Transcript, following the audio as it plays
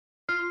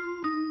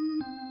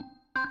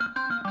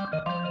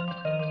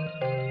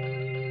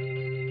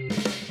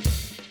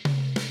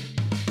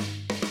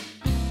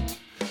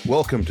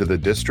Welcome to The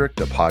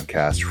District, a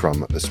podcast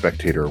from The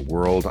Spectator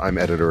World. I'm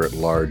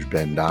editor-at-large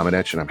Ben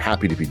Domenech, and I'm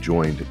happy to be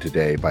joined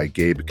today by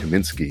Gabe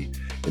Kaminsky,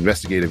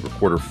 investigative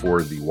reporter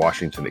for The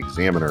Washington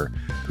Examiner,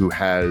 who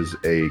has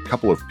a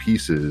couple of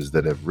pieces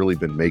that have really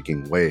been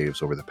making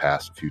waves over the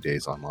past few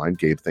days online.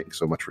 Gabe, thanks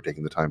so much for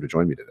taking the time to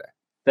join me today.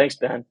 Thanks,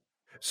 Ben.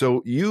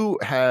 So you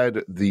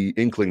had the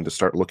inkling to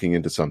start looking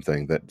into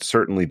something that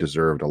certainly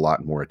deserved a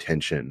lot more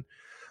attention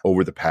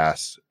over the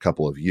past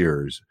couple of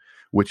years,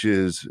 which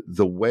is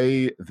the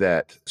way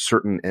that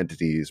certain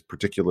entities,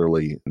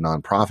 particularly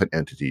nonprofit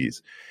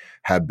entities,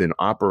 have been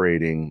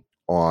operating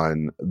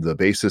on the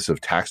basis of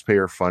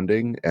taxpayer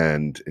funding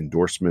and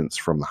endorsements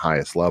from the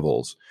highest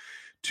levels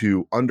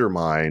to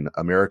undermine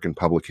American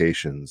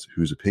publications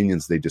whose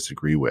opinions they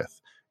disagree with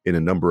in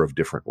a number of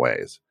different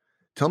ways.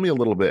 Tell me a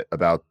little bit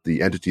about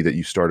the entity that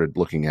you started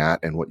looking at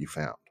and what you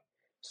found.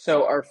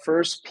 So our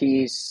first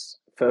piece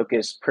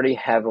focused pretty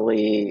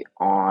heavily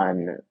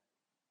on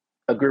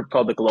a group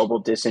called the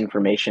Global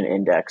Disinformation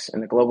Index.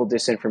 And the Global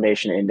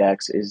Disinformation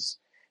Index is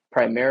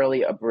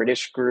primarily a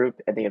British group,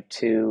 and they have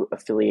two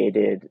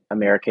affiliated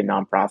American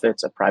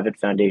nonprofits, a private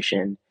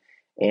foundation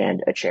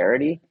and a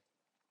charity.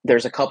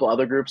 There's a couple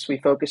other groups we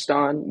focused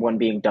on, one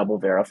being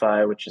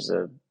DoubleVerify, which is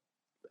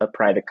a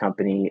private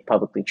company,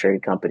 publicly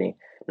traded company,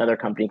 another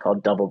company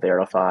called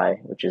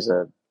DoubleVerify, which is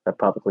a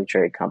publicly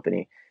traded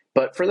company.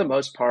 But for the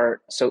most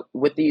part, so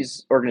what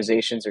these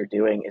organizations are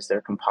doing is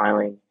they're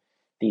compiling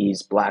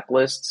these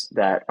blacklists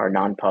that are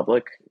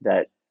non-public,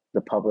 that the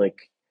public,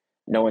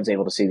 no one's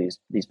able to see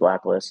these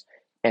blacklists.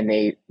 And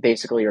they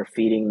basically are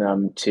feeding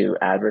them to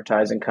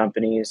advertising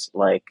companies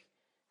like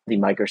the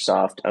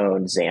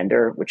Microsoft-owned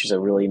Xandr, which is a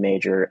really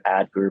major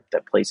ad group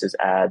that places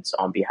ads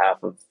on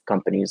behalf of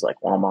companies like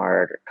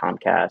Walmart or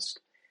Comcast.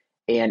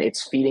 And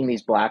it's feeding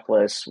these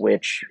blacklists,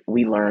 which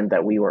we learned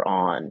that we were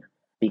on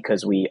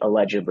because we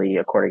allegedly,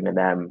 according to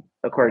them,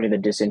 according to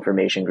the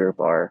disinformation group,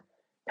 are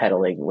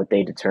peddling what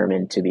they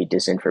determine to be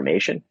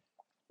disinformation.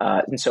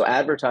 And so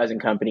advertising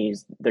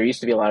companies, there used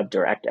to be a lot of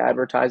direct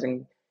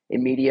advertising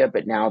in media,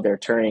 but now they're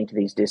turning to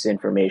these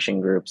disinformation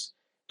groups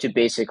to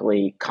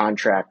basically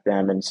contract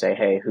them and say,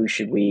 hey, who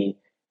should we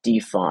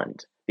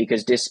defund?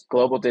 Because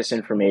Global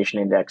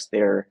Disinformation Index,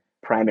 their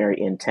primary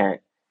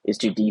intent is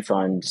to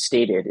defund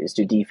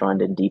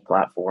and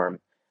deplatform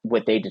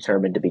what they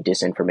determine to be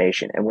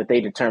disinformation. And what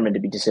they determine to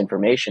be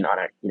disinformation on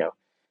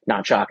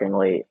not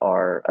shockingly,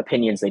 are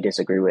opinions they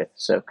disagree with.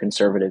 So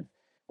conservative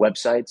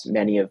websites,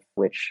 many of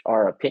which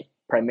are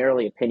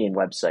primarily opinion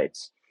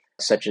websites,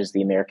 such as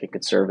the American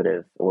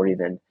Conservative, or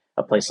even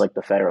a place like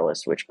the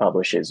Federalist, which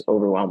publishes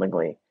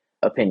overwhelmingly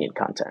opinion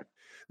content.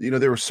 You know,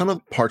 there are some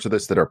parts of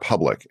this that are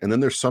public, and then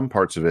there's some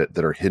parts of it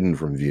that are hidden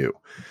from view.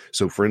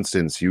 So, for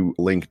instance, you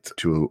linked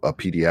to a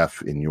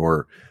PDF in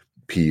your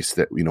piece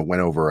that,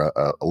 went over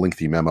a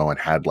lengthy memo and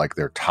had like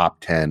their top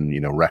 10,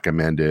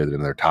 recommended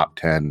and their top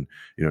 10,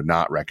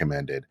 not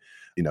recommended,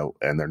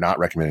 and they're not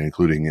recommended,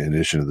 including, in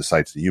addition to the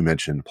sites that you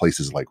mentioned,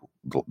 places like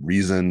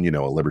Reason,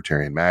 a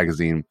libertarian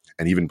magazine,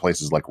 and even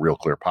places like Real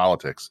Clear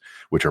Politics,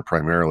 which are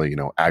primarily,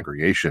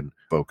 aggregation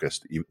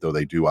focused, though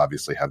they do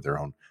obviously have their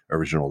own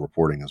original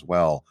reporting as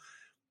well.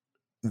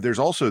 There's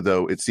also,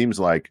 though, it seems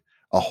like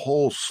a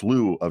whole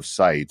slew of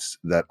sites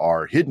that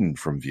are hidden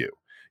from view,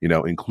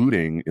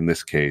 including, in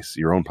this case,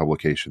 your own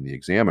publication, The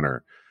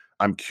Examiner.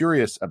 I'm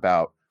curious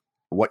about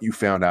what you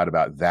found out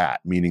about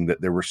that, meaning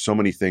that there were so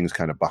many things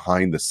kind of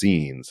behind the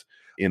scenes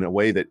in a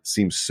way that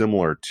seems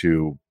similar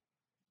to,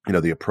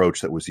 the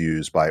approach that was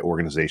used by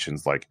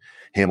organizations like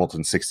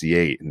Hamilton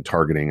 68 and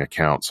targeting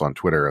accounts on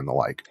Twitter and the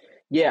like.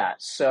 Yeah.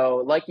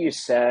 So like you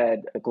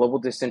said, a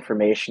Global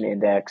Disinformation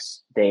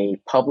Index,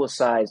 they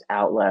publicize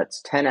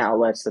 10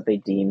 outlets that they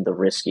deem the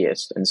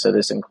riskiest. And so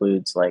this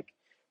includes like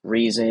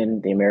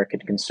Reason, the American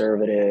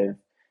Conservative,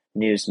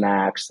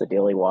 Newsmax, the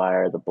Daily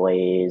Wire, the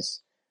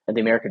Blaze, and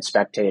the American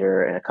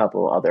Spectator, and a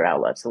couple other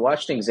outlets. The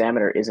Washington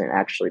Examiner isn't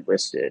actually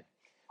listed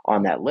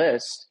on that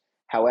list.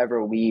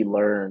 However, we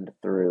learned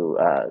through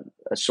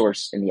a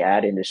source in the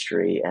ad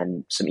industry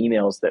and some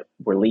emails that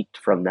were leaked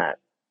from that,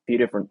 a few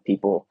different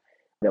people,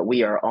 that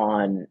we are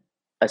on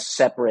a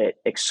separate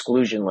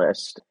exclusion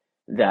list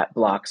that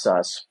blocks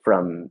us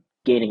from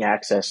gaining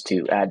access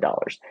to ad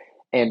dollars.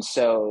 And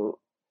so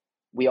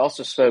we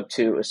also spoke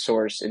to a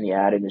source in the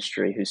ad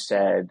industry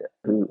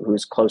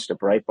who's close to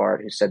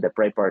Breitbart, who said that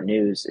Breitbart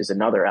News is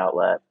another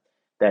outlet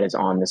that is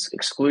on this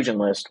exclusion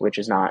list, which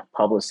is not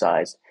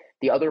publicized.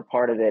 The other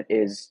part of it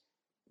is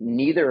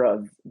neither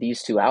of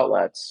these two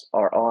outlets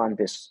are on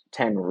this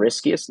 10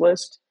 riskiest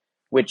list,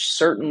 which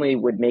certainly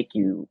would make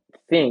you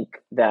think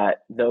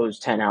that those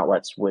 10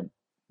 outlets would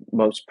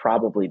most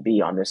probably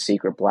be on this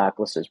secret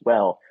blacklist as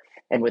well.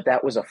 And what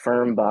that was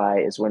affirmed by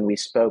is when we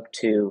spoke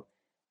to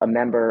a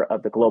member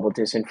of the Global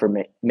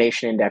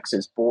Disinformation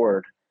Index's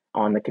board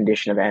on the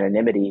condition of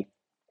anonymity,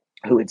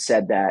 who had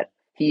said that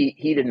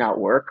he did not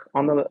work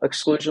on the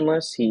exclusion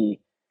list. He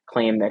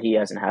claimed that he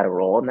hasn't had a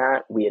role in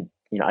that.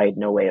 I had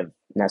no way of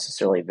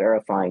necessarily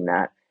verifying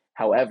that.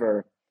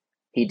 However,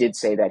 he did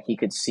say that he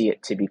could see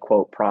it to be,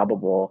 quote,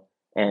 probable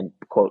and,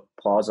 quote,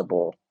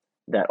 plausible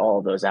that all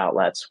of those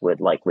outlets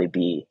would likely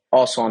be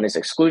also on this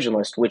exclusion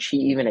list, which he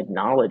even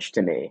acknowledged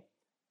to me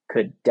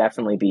could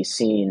definitely be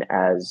seen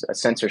as a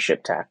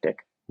censorship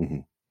tactic. Mm-hmm.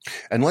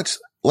 And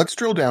let's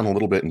drill down a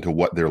little bit into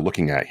what they're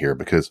looking at here,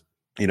 because,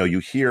 you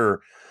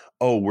hear,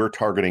 oh, we're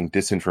targeting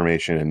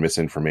disinformation and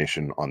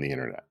misinformation on the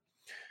internet.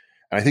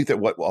 And I think that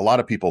what a lot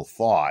of people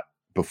thought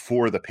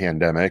before the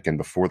pandemic and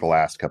before the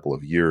last couple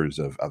of years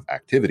of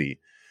activity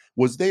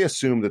was they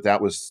assumed that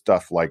that was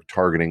stuff like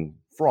targeting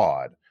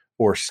fraud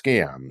or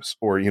scams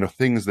or,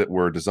 things that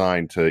were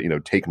designed to,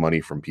 take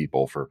money from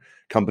people for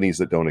companies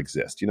that don't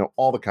exist,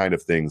 all the kind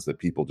of things that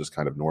people just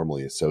kind of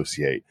normally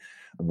associate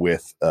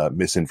with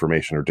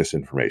misinformation or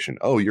disinformation.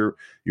 Oh, you're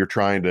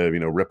trying to,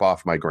 rip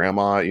off my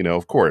grandma,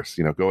 of course,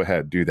 go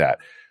ahead, do that.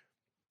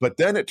 But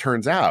then it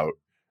turns out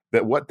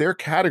that what they're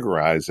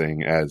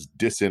categorizing as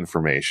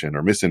disinformation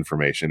or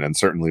misinformation, and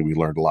certainly we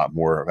learned a lot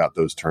more about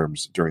those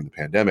terms during the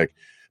pandemic,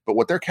 but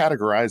what they're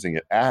categorizing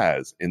it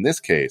as, in this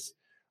case,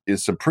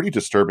 is some pretty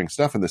disturbing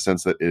stuff in the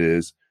sense that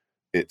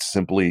it's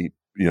simply,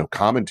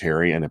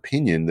 commentary and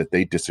opinion that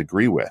they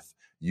disagree with.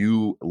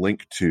 You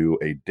link to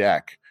a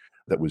deck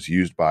that was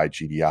used by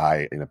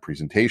GDI in a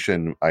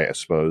presentation, I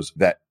suppose,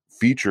 that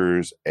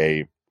features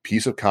a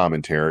piece of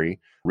commentary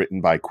written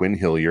by Quinn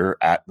Hillier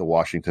at the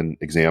Washington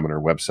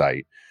Examiner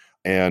website,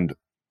 and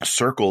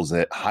circles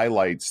it,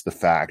 highlights the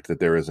fact that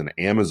there is an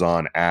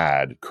Amazon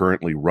ad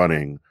currently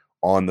running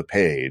on the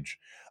page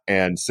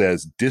and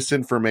says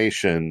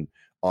disinformation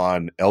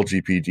on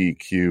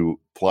LGBTQ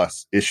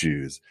plus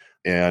issues.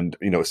 And,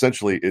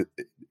 essentially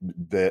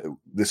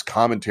this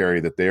commentary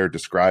that they're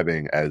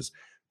describing as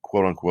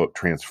quote unquote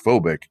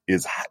transphobic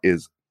is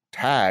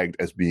tagged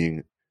as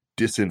being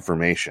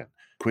disinformation.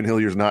 Quinn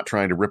Hillier's not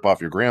trying to rip off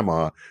your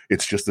grandma.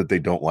 It's just that they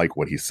don't like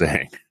what he's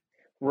saying.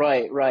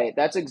 Right.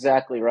 That's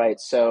exactly right.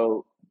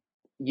 So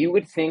you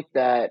would think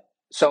that,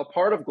 so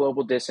part of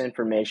Global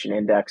Disinformation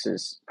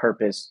Index's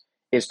purpose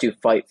is to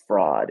fight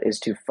fraud, is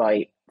to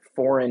fight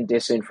foreign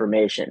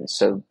disinformation.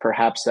 So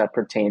perhaps that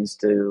pertains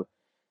to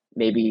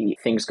maybe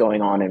things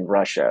going on in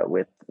Russia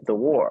with the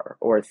war,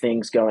 or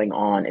things going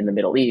on in the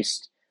Middle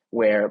East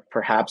where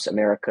perhaps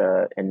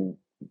America and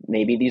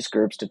maybe these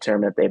groups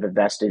determine that they have a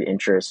vested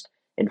interest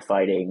in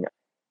fighting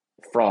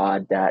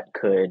fraud that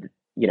could,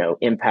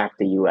 impact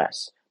the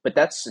US. But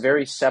that's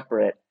very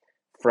separate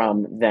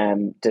from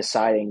them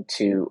deciding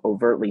to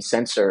overtly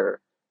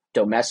censor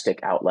domestic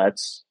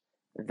outlets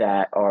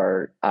that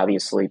are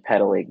obviously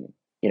peddling,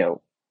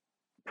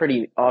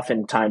 pretty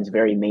oftentimes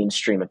very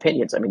mainstream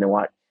opinions. I mean,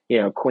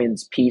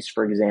 Quinn's piece,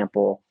 for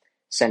example,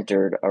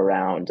 centered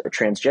around a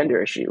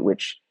transgender issue,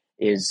 which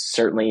is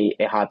certainly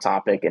a hot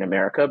topic in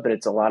America, but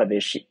it's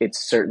it's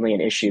certainly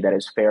an issue that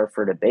is fair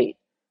for debate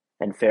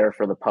and fair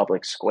for the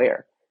public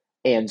square.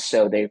 And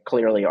so they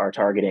clearly are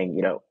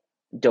targeting,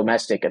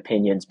 domestic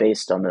opinions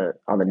based on the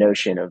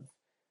notion of,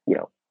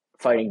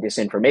 fighting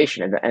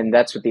disinformation. And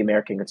that's what the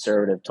American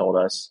Conservative told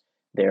us,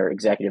 their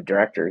executive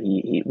director.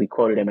 We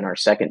quoted him in our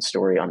second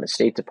story on the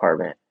State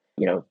Department,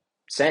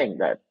 saying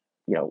that,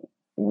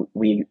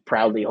 we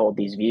proudly hold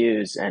these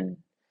views. And,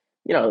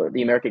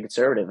 the American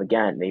Conservative,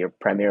 again, they are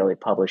primarily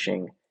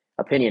publishing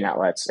opinion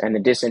outlets, and the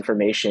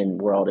disinformation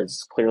world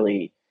is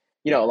clearly,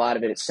 a lot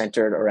of it is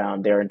centered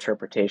around their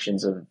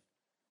interpretations of,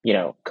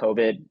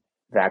 COVID,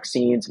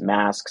 vaccines,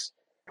 masks,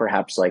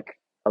 perhaps like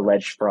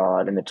alleged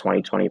fraud in the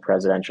 2020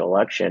 presidential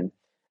election,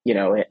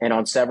 and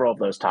on several of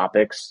those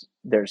topics,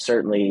 there's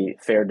certainly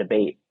fair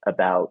debate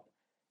about,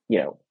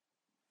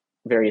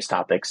 various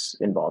topics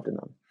involved in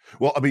them.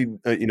 Well, I mean,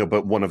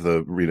 but one of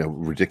the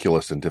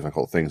ridiculous and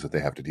difficult things that they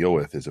have to deal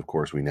with is, of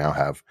course, we now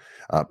have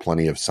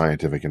plenty of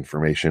scientific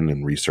information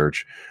and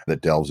research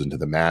that delves into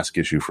the mask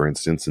issue, for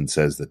instance, and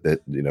says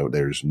that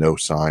there's no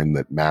sign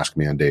that mask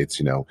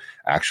mandates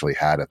actually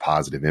had a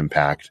positive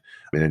impact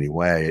in any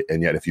way.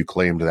 And yet, if you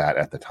claimed that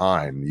at the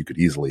time, you could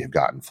easily have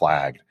gotten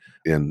flagged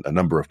in a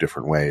number of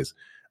different ways.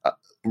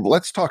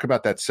 Let's talk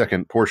about that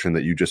second portion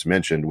that you just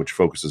mentioned, which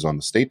focuses on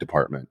the State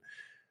Department.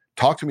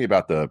 Talk to me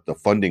about the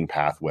funding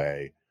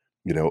pathway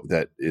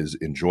that is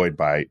enjoyed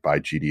by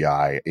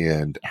GDI,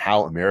 and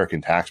how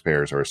American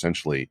taxpayers are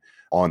essentially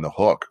on the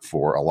hook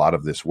for a lot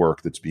of this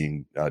work that's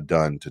being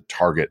done to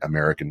target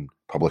American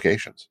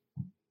publications.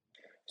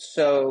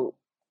 So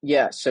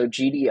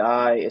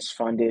GDI is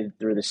funded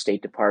through the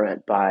State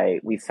Department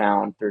we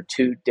found through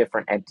two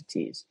different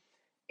entities.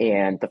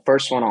 And the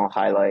first one I'll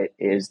highlight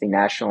is the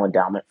National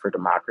Endowment for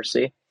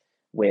Democracy,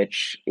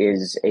 which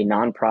is a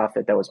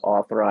nonprofit that was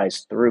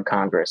authorized through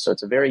Congress. So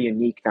it's a very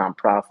unique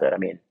nonprofit. I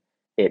mean,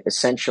 it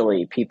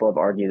essentially, people have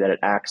argued that it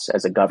acts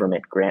as a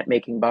government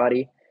grant-making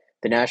body.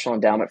 The National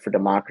Endowment for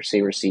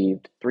Democracy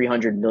received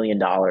 $300 million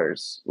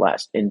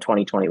last in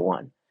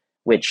 2021,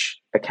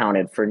 which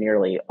accounted for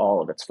nearly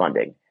all of its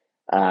funding.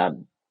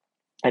 And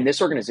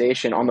this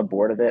organization, on the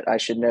board of it, I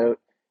should note,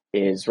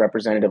 is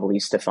Representative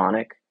Elise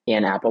Stefanik.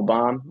 Ann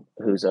Applebaum,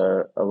 who's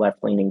a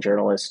left-leaning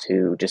journalist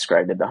who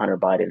described the Hunter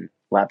Biden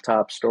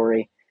laptop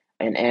story,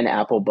 And Ann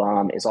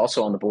Applebaum is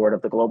also on the board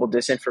of the Global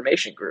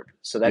Disinformation Group.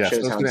 So that Yes, I shows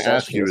was how going to obsessed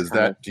ask she you, is is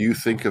that, do you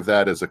think of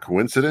that as a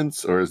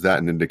coincidence, or is that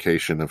an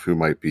indication of who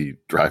might be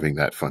driving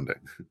that funding?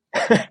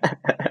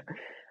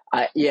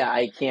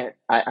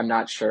 I'm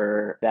not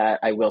sure that.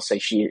 I will say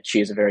she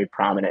is a very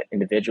prominent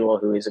individual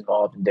who is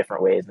involved in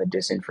different ways in the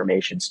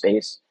disinformation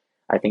space.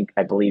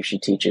 I believe she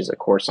teaches a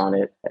course on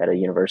it at a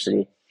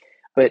university.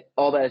 But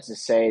all that is to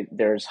say,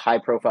 there's high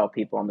profile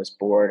people on this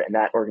board, and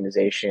that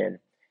organization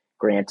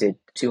granted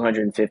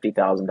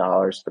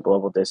 $250,000 to the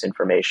Global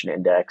Disinformation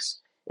Index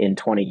in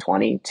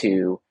 2020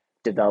 to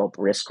develop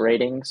risk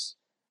ratings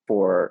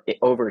for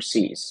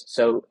overseas.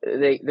 So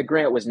the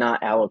grant was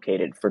not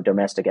allocated for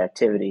domestic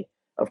activity.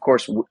 Of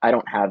course, I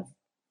don't have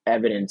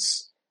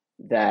evidence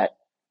that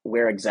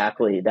where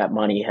exactly that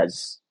money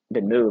has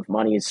been moved.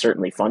 Money is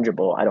certainly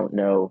fungible. I don't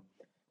know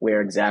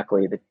where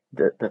exactly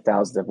the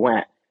thousands have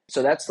went.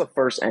 So that's the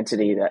first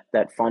entity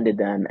that funded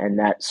them, and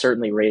that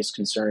certainly raised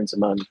concerns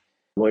among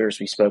lawyers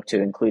we spoke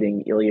to,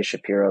 including Ilya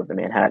Shapiro of the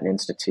Manhattan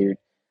Institute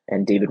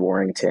and David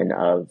Warrington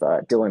of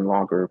Dillon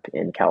Law Group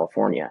in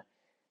California.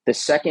 The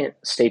second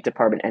State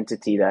Department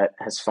entity that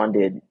has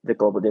funded the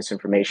Global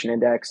Disinformation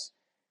Index,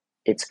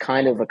 it's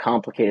kind of a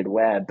complicated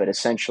web, but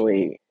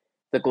essentially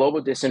the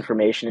Global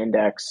Disinformation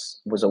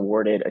Index was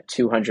awarded a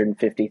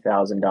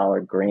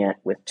 $250,000 grant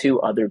with two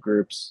other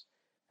groups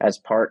as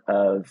part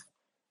of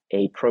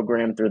a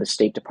program through the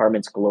State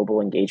Department's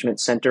Global Engagement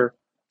Center,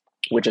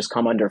 which has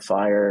come under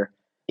fire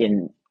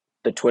in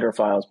the Twitter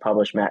files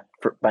published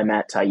by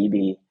Matt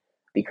Taibbi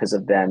because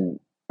of them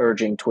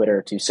urging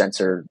Twitter to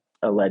censor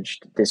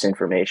alleged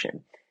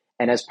disinformation.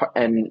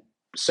 And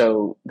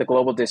so the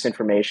Global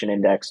Disinformation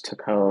Index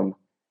took home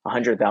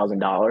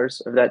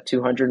 $100,000 of that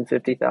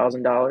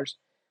 $250,000.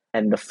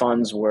 And the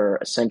funds were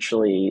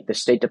essentially, the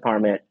State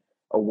Department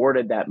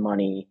awarded that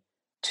money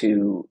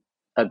to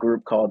a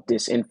group called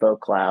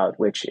DisinfoCloud,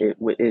 which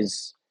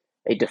is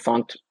a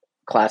defunct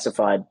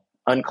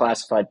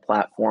unclassified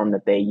platform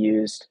that they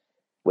used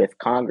with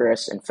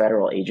Congress and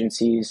federal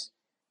agencies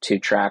to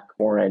track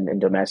foreign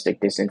and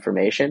domestic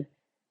disinformation.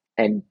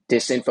 And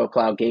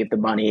DisinfoCloud gave the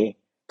money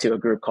to a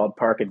group called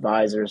Park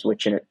Advisors,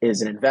 which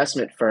is an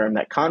investment firm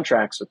that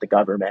contracts with the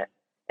government.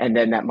 And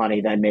then that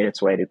money then made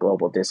its way to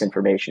Global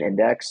Disinformation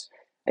Index.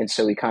 And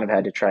so we kind of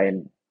had to try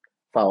and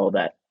follow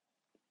that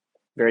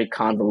very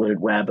convoluted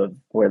web of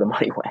where the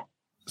money went.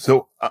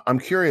 So I'm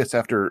curious,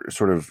 after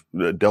sort of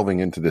delving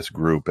into this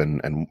group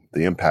and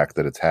the impact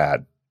that it's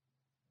had,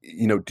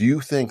 do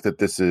you think that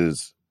this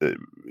is,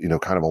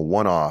 kind of a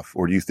one-off,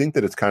 or do you think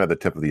that it's kind of the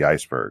tip of the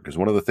iceberg? Because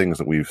one of the things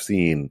that we've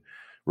seen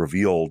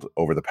revealed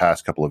over the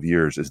past couple of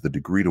years is the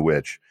degree to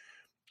which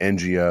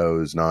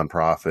NGOs,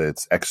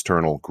 nonprofits,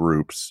 external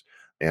groups,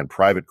 and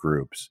private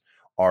groups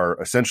are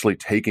essentially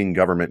taking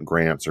government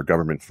grants or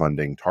government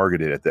funding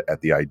targeted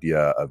at the idea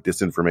of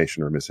disinformation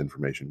or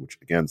misinformation, which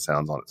again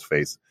sounds on its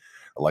face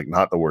like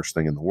not the worst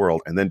thing in the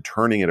world, and then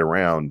turning it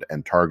around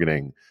and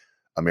targeting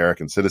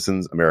American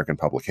citizens, American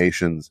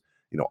publications,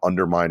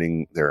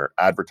 undermining their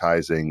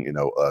advertising,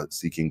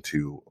 seeking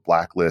to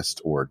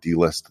blacklist or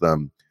delist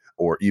them,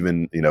 or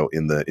even,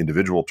 in the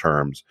individual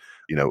terms,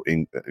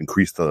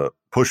 increase the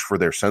push for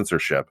their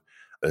censorship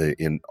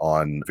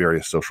on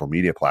various social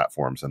media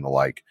platforms and the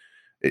like.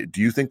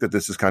 Do you think that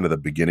this is kind of the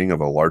beginning of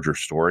a larger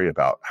story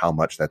about how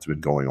much that's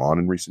been going on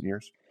in recent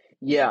years?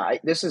 Yeah,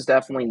 this is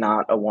definitely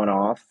not a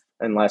one-off,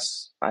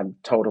 unless I'm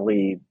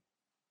totally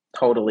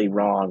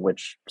wrong,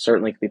 which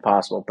certainly could be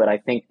possible. But I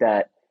think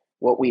that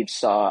what we've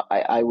saw,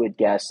 I would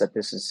guess that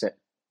this is,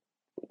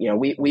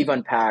 we've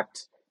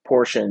unpacked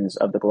portions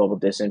of the Global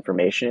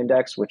Disinformation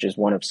Index, which is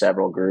one of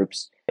several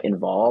groups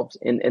involved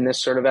in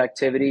this sort of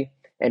activity.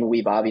 And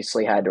we've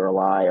obviously had to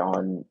rely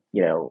on,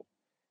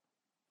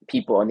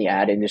 people in the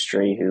ad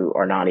industry who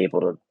are not able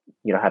to,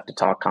 have to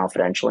talk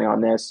confidentially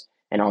on this,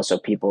 and also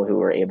people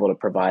who are able to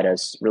provide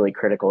us really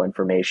critical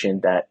information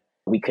that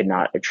we could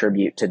not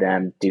attribute to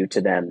them due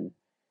to them,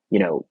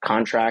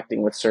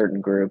 contracting with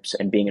certain groups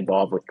and being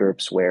involved with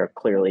groups where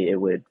clearly it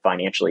would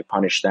financially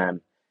punish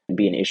them and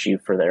be an issue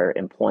for their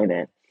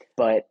employment.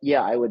 But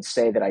yeah, I would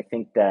say that I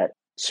think that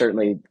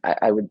certainly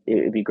it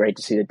would be great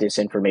to see the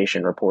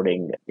disinformation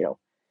reporting,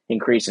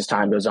 increase as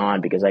time goes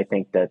on, because I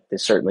think that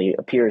this certainly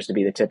appears to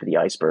be the tip of the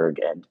iceberg,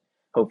 and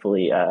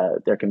hopefully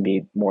there can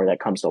be more that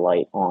comes to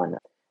light on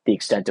the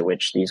extent to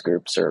which these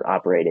groups are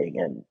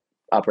operating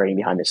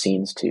behind the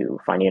scenes to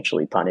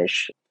financially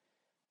punish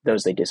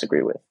those they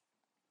disagree with.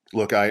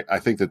 Look, I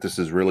think that this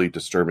is really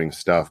disturbing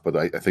stuff, but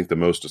I think the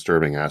most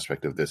disturbing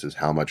aspect of this is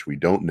how much we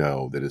don't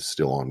know that is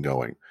still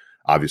ongoing.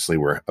 Obviously,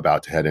 we're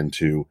about to head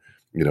into,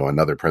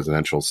 another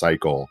presidential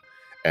cycle,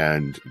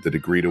 and the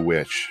degree to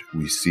which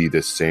we see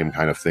this same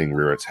kind of thing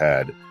rear its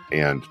head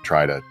and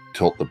try to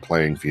tilt the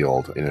playing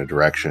field in a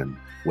direction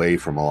away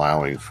from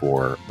allowing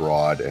for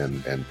broad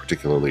and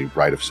particularly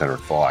right of center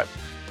thought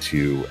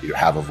to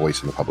have a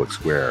voice in the public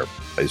square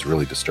is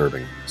really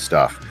disturbing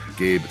stuff.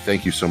 Gabe,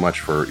 thank you so much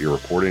for your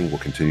reporting. We'll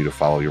continue to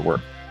follow your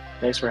work.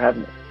 Thanks for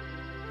having me.